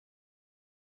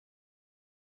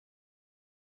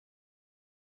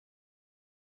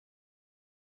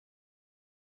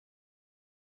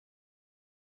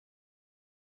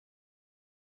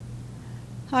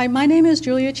Hi, my name is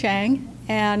Julia Cheng,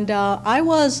 and I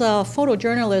was a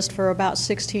photojournalist for about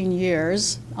 16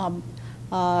 years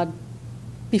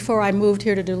before I moved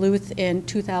here to Duluth in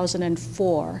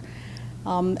 2004.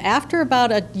 After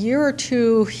about a year or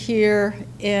two here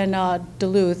in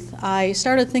Duluth, I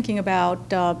started thinking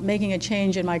about making a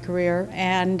change in my career,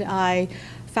 and I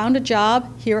found a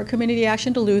job here at Community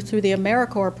Action Duluth through the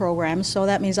AmeriCorps program. So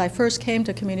that means I first came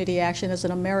to Community Action as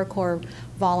an AmeriCorps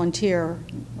volunteer.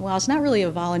 Well, it's not really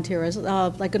a volunteer, it's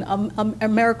like an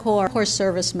AmeriCorps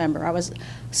service member. I was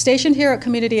stationed here at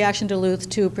Community Action Duluth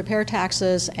to prepare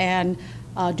taxes and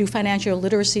do financial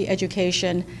literacy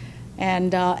education.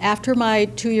 And after my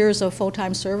 2 years of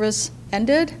full-time service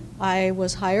ended, I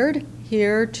was hired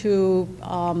here to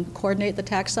coordinate the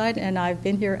tax side, and I've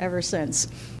been here ever since.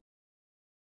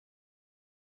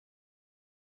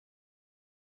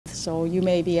 So you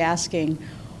may be asking,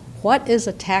 what is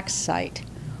a tax site?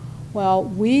 Well,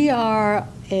 we are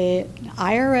an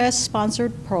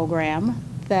IRS-sponsored program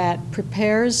that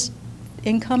prepares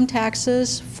income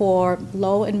taxes for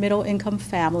low and middle income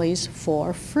families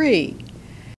for free.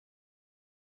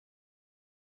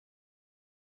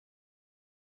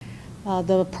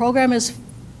 The program is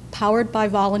powered by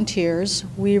volunteers.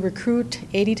 We recruit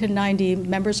 80 to 90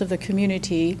 members of the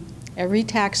community every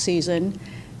tax season.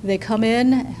 They come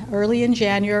in early in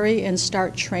January and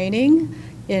start training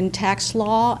in tax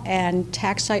law and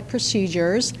tax site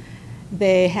procedures.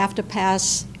 They have to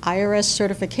pass IRS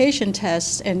certification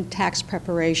tests in tax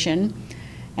preparation.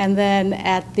 And then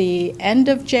at the end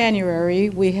of January,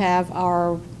 we have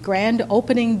our grand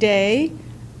opening day.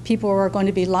 People are going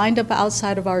to be lined up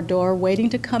outside of our door waiting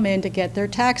to come in to get their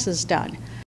taxes done.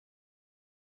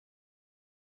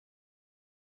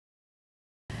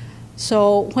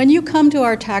 So when you come to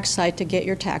our tax site to get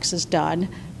your taxes done,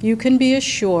 you can be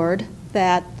assured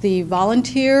that the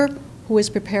volunteer who is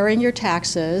preparing your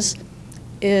taxes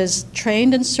is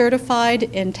trained and certified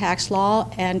in tax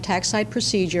law and tax site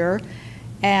procedure,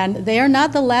 and they are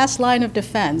not the last line of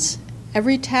defense.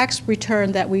 Every tax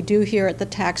return that we do here at the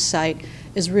tax site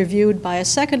is reviewed by a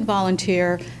second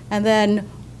volunteer and then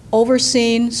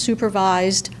overseen,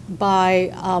 supervised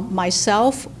by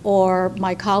myself or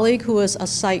my colleague who is a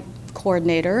site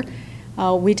coordinator.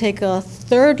 We take a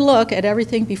third look at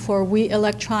everything before we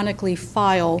electronically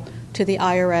file to the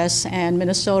IRS and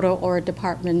Minnesota or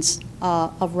Departments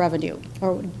of Revenue,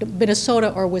 or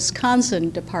Minnesota or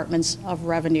Wisconsin Departments of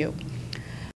Revenue.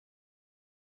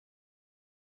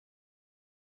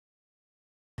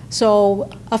 So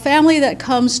a family that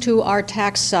comes to our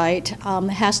tax site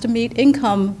has to meet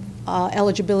income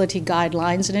eligibility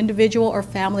guidelines. An individual or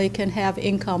family can have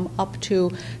income up to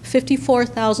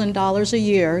 $54,000 a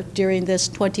year during this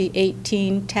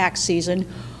 2018 tax season,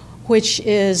 which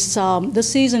is the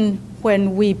season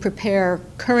when we prepare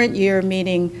current year,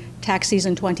 meaning tax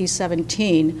season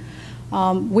 2017.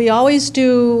 We always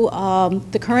do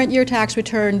the current year tax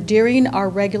return during our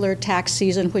regular tax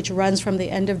season, which runs from the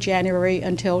end of January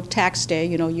until tax day,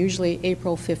 usually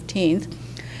April 15th.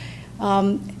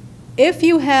 If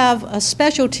you have a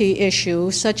specialty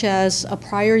issue, such as a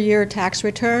prior year tax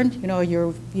return,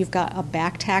 you've got a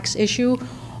back tax issue,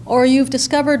 or you've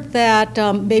discovered that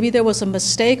maybe there was a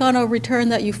mistake on a return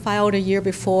that you filed a year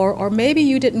before, or maybe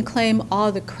you didn't claim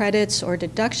all the credits or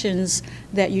deductions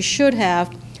that you should have,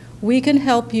 we can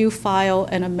help you file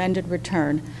an amended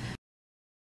return.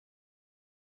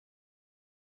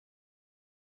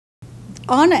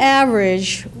 On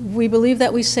average, we believe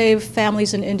that we save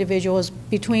families and individuals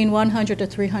between $100 to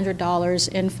 $300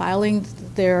 in filing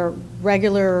their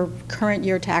regular current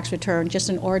year tax return, just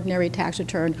an ordinary tax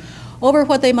return, over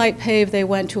what they might pay if they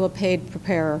went to a paid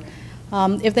preparer.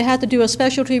 If they had to do a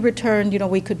specialty return,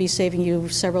 we could be saving you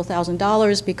several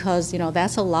 $1,000s because,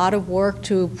 that's a lot of work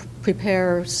to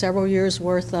prepare several years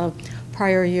worth of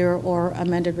prior year or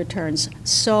amended returns.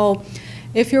 So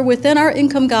if you're within our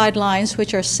income guidelines,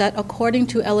 which are set according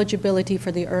to eligibility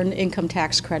for the Earned Income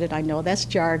Tax Credit, I know that's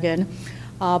jargon,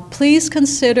 please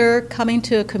consider coming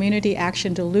to Community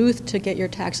Action Duluth to get your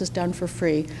taxes done for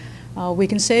free. We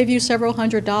can save you several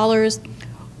 $100s.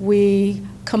 We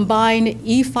combine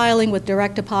e-filing with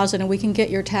direct deposit, and we can get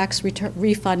your tax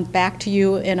refund back to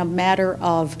you in a matter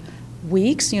of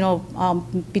weeks,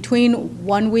 between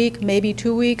 1 week, maybe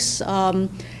 2 weeks.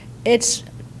 It's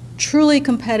truly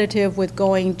competitive with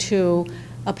going to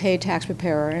a paid tax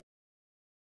preparer.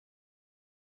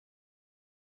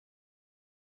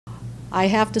 I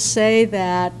have to say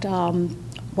that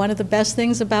one of the best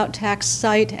things about tax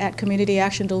site at Community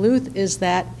Action Duluth is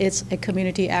that it's a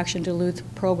Community Action Duluth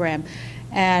program.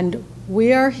 And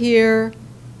we are here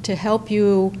to help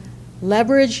you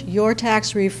leverage your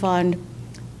tax refund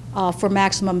for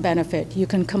maximum benefit. You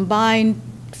can combine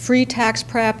free tax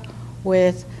prep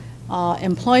with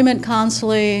employment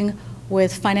counseling,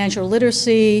 with financial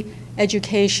literacy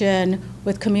education,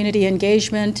 with community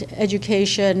engagement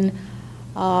education,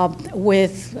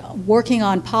 with working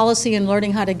on policy and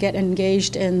learning how to get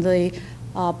engaged in the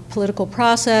political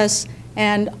process.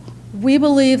 And we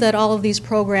believe that all of these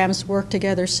programs work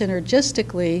together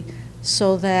synergistically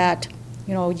so that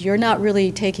you're not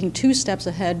really taking 2 steps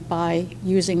ahead by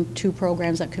using 2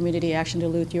 programs at Community Action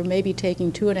Duluth. You're maybe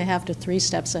taking 2.5 to 3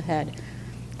 steps ahead.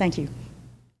 Thank you.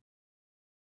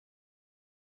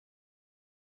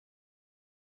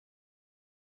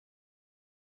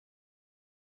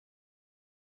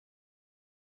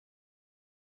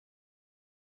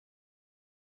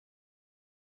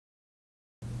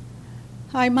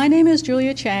 Hi, my name is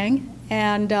Julia Cheng,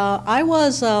 and I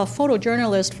was a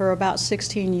photojournalist for about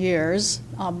 16 years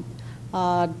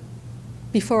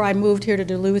before I moved here to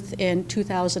Duluth in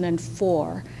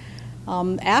 2004.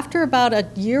 After about a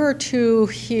year or 2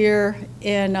 here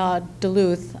in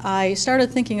Duluth, I started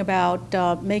thinking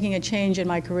about making a change in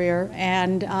my career,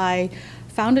 and I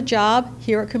found a job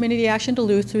here at Community Action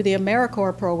Duluth through the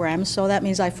AmeriCorps program. So that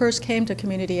means I first came to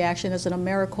Community Action as an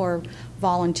AmeriCorps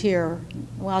volunteer.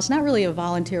 Well, it's not really a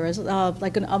volunteer, it's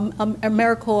like an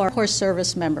AmeriCorps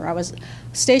service member. I was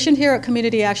stationed here at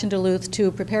Community Action Duluth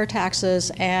to prepare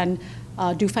taxes and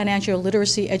do financial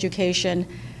literacy education.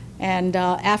 And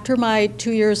after my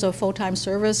 2 years of full-time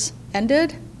service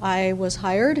ended, I was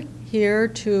hired here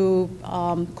to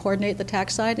coordinate the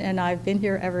tax side, and I've been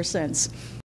here ever since.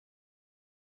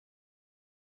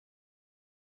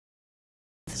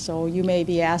 So you may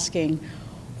be asking,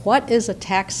 what is a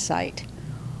tax site?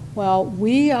 Well,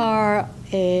 we are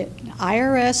an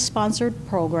IRS-sponsored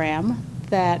program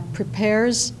that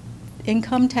prepares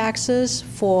income taxes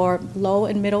for low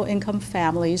and middle income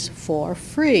families for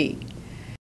free.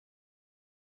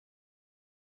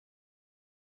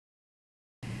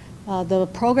 The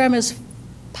program is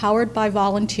powered by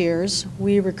volunteers.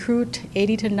 We recruit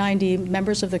 80 to 90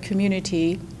 members of the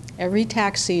community every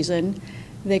tax season.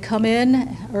 They come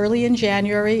in early in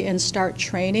January and start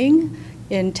training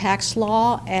in tax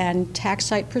law and tax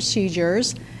site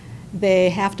procedures.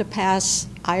 They have to pass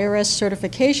IRS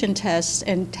certification tests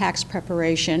in tax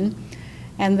preparation.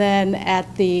 And then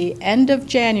at the end of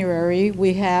January,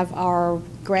 we have our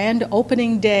grand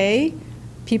opening day.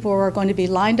 People are going to be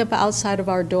lined up outside of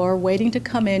our door waiting to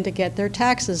come in to get their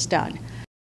taxes done.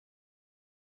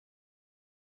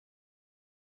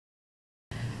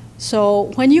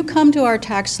 So when you come to our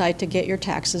tax site to get your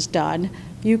taxes done,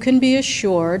 you can be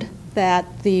assured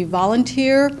that the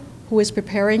volunteer who is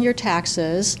preparing your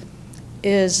taxes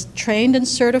is trained and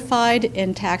certified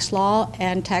in tax law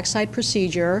and tax site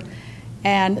procedure,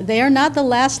 and they are not the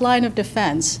last line of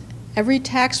defense. Every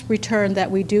tax return that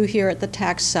we do here at the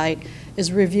tax site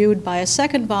is reviewed by a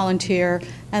second volunteer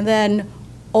and then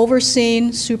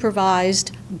overseen,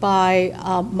 supervised by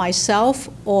myself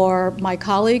or my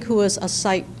colleague who is a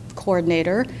site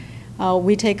coordinator.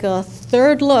 We take a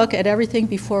third look at everything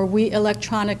before we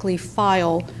electronically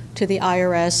file to the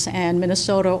IRS and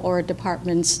Minnesota or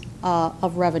Departments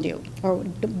of Revenue, or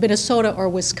Minnesota or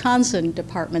Wisconsin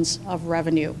Departments of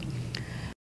Revenue.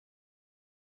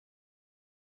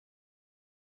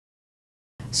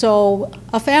 So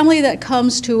a family that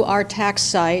comes to our tax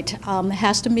site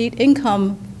has to meet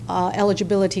income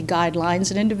eligibility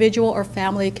guidelines. An individual or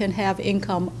family can have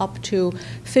income up to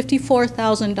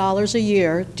 $54,000 a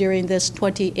year during this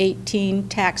 2018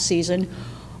 tax season,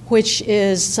 which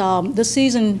is the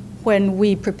season when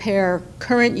we prepare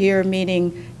current year,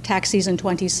 meaning tax season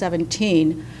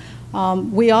 2017.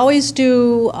 We always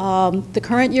do the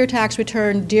current year tax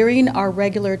return during our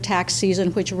regular tax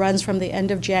season, which runs from the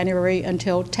end of January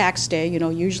until tax day,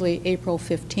 usually April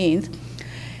 15th.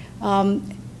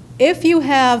 If you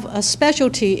have a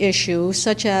specialty issue,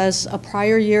 such as a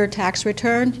prior year tax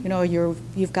return,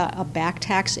 you've got a back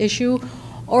tax issue,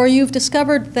 or you've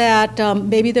discovered that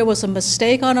maybe there was a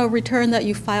mistake on a return that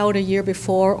you filed a year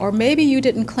before, or maybe you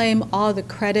didn't claim all the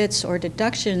credits or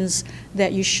deductions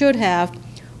that you should have,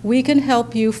 we can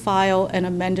help you file an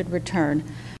amended return.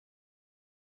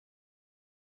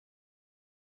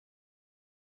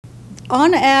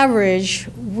 On average,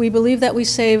 we believe that we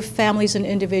save families and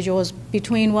individuals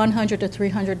between $100 to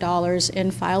 $300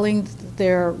 in filing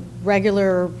their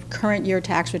regular current year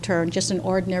tax return, just an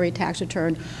ordinary tax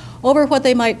return, over what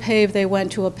they might pay if they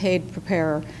went to a paid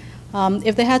preparer.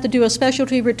 If they had to do a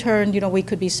specialty return, we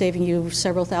could be saving you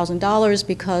several $1,000s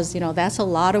because, that's a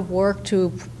lot of work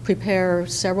to prepare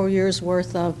several years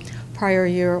worth of prior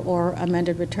year or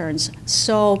amended returns.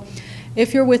 So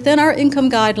If you're within our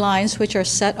income guidelines, which are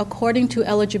set according to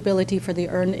eligibility for the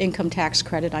Earned Income Tax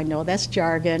Credit, I know that's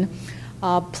jargon,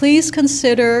 please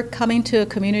consider coming to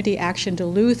Community Action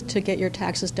Duluth to get your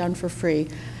taxes done for free.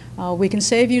 We can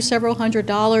save you several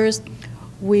 $100s.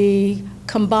 We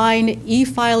combine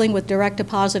e-filing with direct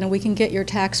deposit, and we can get your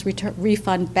tax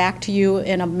refund back to you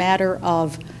in a matter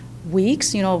of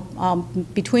weeks,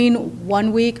 between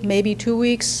 1 week, maybe 2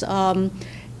 weeks.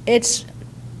 It's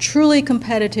truly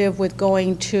competitive with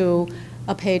going to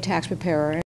a paid tax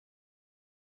preparer.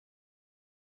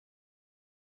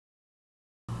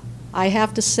 I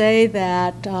have to say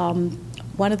that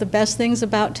one of the best things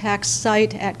about Tax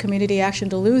Site at Community Action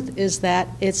Duluth is that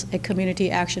it's a Community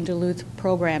Action Duluth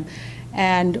program.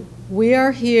 And we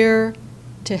are here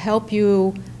to help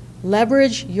you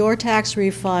leverage your tax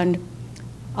refund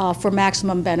for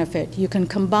maximum benefit. You can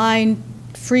combine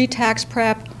free tax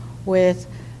prep with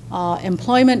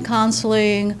employment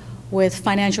counseling, with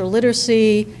financial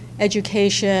literacy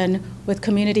education, with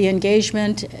community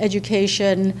engagement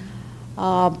education,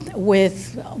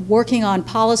 with working on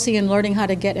policy and learning how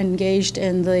to get engaged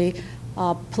in the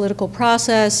political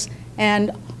process.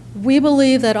 And we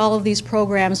believe that all of these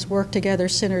programs work together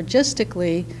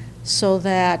synergistically so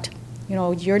that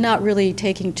you're not really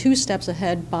taking 2 steps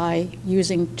ahead by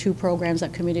using 2 programs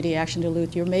at Community Action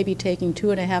Duluth. You're maybe taking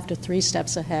 2.5 to 3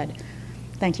 steps ahead.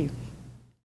 Thank you.